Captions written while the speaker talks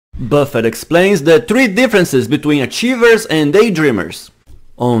Buffett explains the three differences between achievers and daydreamers.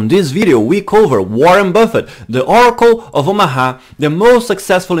 On this video, we cover Warren Buffett, the Oracle of Omaha, the most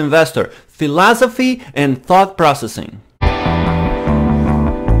successful investor, philosophy and thought processing.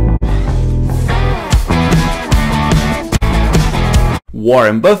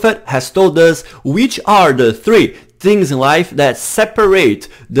 Warren Buffett has told us which are the three things in life that separate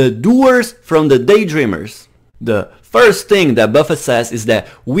the doers from the daydreamers. The first thing that Buffett says is that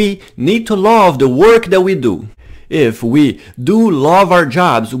we need to love the work that we do. If we do love our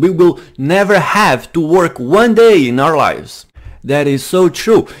jobs, we will never have to work one day in our lives. That is so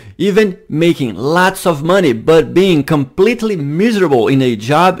true. Even making lots of money but being completely miserable in a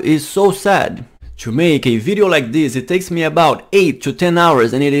job is so sad. To make a video like this, it takes me about 8 to 10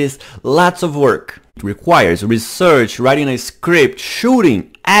 hours and it is lots of work. It requires research, writing a script,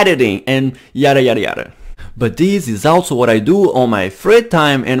 shooting, editing, and yada yada yada. But this is also what I do on my free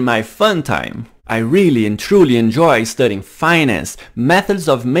time and my fun time. I really and truly enjoy studying finance, methods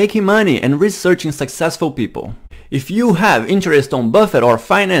of making money, and researching successful people. If you have interest on Buffett or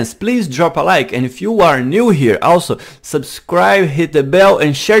finance, please drop a like, and if you are new here, also subscribe, hit the bell,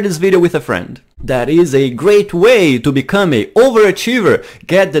 and share this video with a friend. That is a great way to become an overachiever,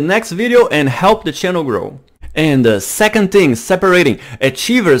 get the next video, and help the channel grow. And the second thing separating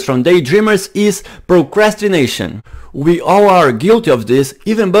achievers from daydreamers is procrastination. We all are guilty of this,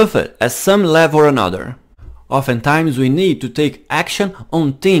 even Buffett, at some level or another. Oftentimes we need to take action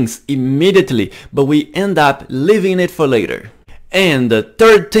on things immediately, but we end up leaving it for later. And the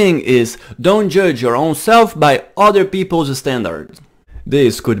third thing is don't judge your own self by other people's standards.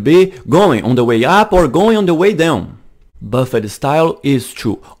 This could be going on the way up or going on the way down. Buffett's style is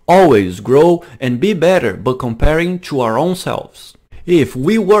to always grow and be better, but comparing to our own selves. If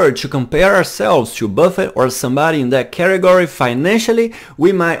we were to compare ourselves to Buffett or somebody in that category financially,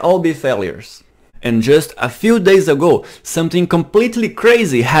 we might all be failures. And just a few days ago, something completely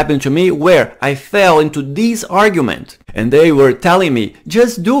crazy happened to me where I fell into this argument. And they were telling me,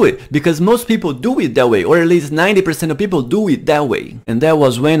 just do it, because most people do it that way, or at least 90% of people do it that way. And that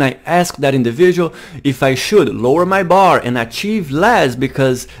was when I asked that individual if I should lower my bar and achieve less,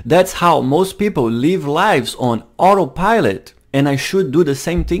 because that's how most people live lives on autopilot, and I should do the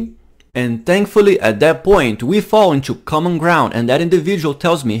same thing. And thankfully at that point we fall into common ground, and that individual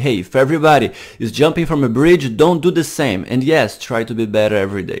tells me, hey, if everybody is jumping from a bridge, don't do the same, and yes, try to be better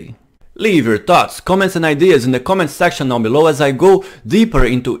every day. Leave your thoughts, comments and ideas in the comment section down below as I go deeper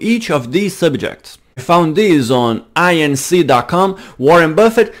into each of these subjects. I found these on inc.com. Warren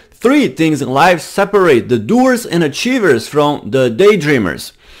Buffett, 3 things in life separate the doers and achievers from the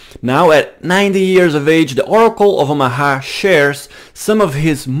daydreamers. Now at 90 years of age, the Oracle of Omaha shares some of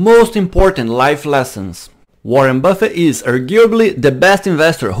his most important life lessons. Warren Buffett is arguably the best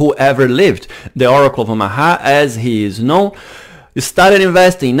investor who ever lived. The Oracle of Omaha, as he is known, started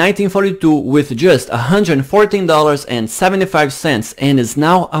investing in 1942 with just $114.75 and is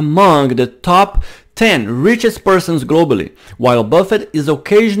now among the top 10 richest persons globally. While Buffett is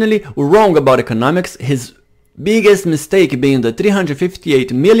occasionally wrong about economics, his biggest mistake being the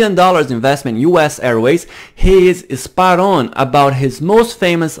 $358 million investment in US Airways, he is spot on about his most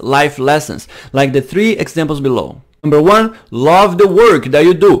famous life lessons, like the 3 examples below. Number 1, love the work that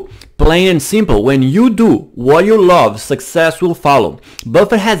you do. Plain and simple, when you do what you love, success will follow.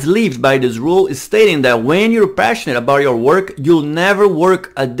 Buffett has lived by this rule, stating that when you're passionate about your work, you'll never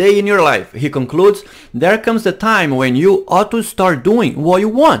work a day in your life. He concludes, there comes a time when you ought to start doing what you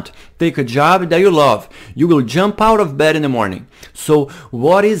want. Take a job that you love. You will jump out of bed in the morning. So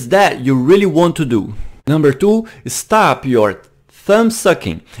what is that you really want to do? Number 2, stop your thumb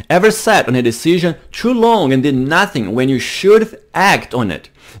sucking. Ever sat on a decision too long and did nothing when you should act on it?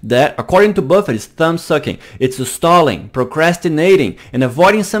 That, according to Buffett, is thumb sucking. It's stalling, procrastinating, and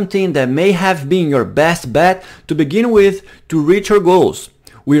avoiding something that may have been your best bet to begin with to reach your goals.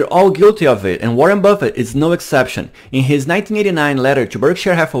 We're all guilty of it, and Warren Buffett is no exception. In his 1989 letter to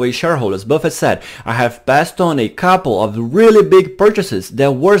Berkshire Hathaway shareholders, Buffett said, I have passed on a couple of really big purchases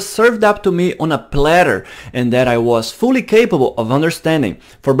that were served up to me on a platter and that I was fully capable of understanding.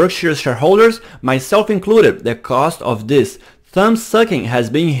 For Berkshire shareholders, myself included, the cost of this thumb sucking has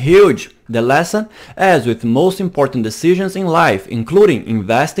been huge. The lesson, as with most important decisions in life, including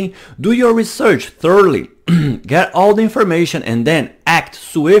investing, do your research thoroughly. Get all the information and then act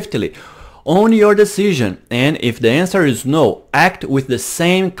swiftly on your decision. And if the answer is no, act with the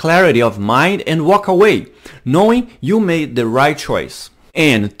same clarity of mind and walk away, knowing you made the right choice.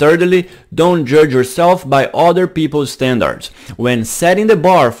 And thirdly, don't judge yourself by other people's standards. When setting the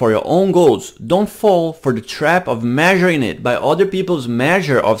bar for your own goals, don't fall for the trap of measuring it by other people's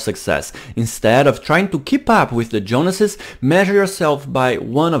measure of success. Instead of trying to keep up with the Jonases, measure yourself by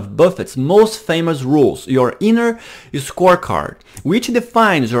one of Buffett's most famous rules, your inner scorecard, which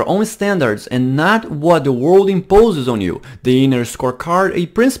defines your own standards and not what the world imposes on you. The inner scorecard, a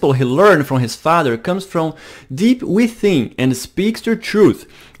principle he learned from his father, comes from deep within and speaks the truth.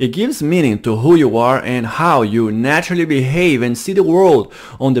 It gives meaning to who you are and how you naturally behave and see the world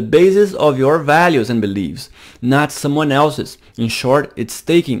on the basis of your values and beliefs, not someone else's. In short, it's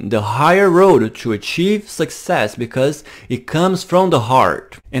taking the higher road to achieve success because it comes from the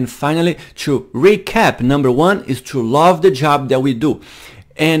heart. And finally, to recap, number one is to love the job that we do.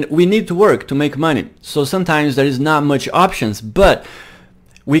 And we need to work to make money. So sometimes there is not much options, but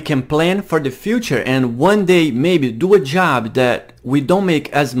we can plan for the future and one day maybe do a job that we don't make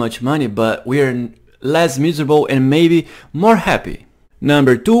as much money, but we are less miserable and maybe more happy.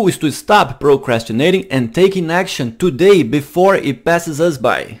 Number two is to stop procrastinating and taking action today before it passes us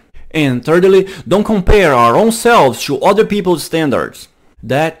by. And thirdly, don't compare our own selves to other people's standards.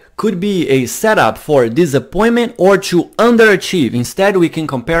 That could be a setup for disappointment or to underachieve. Instead, we can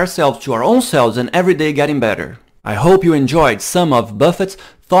compare ourselves to our own selves and every day getting better. I hope you enjoyed some of Buffett's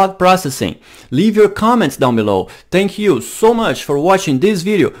thought processing. Leave your comments down below. Thank you so much for watching this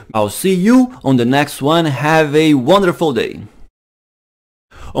video. I'll see you on the next one. Have a wonderful day.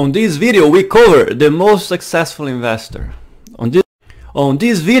 On this video we cover the most successful investor. On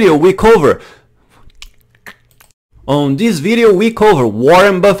this video we cover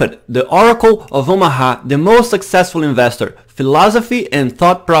Warren Buffett, the Oracle of Omaha, the most successful investor, philosophy and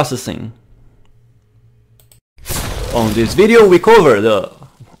thought processing. On this video we cover the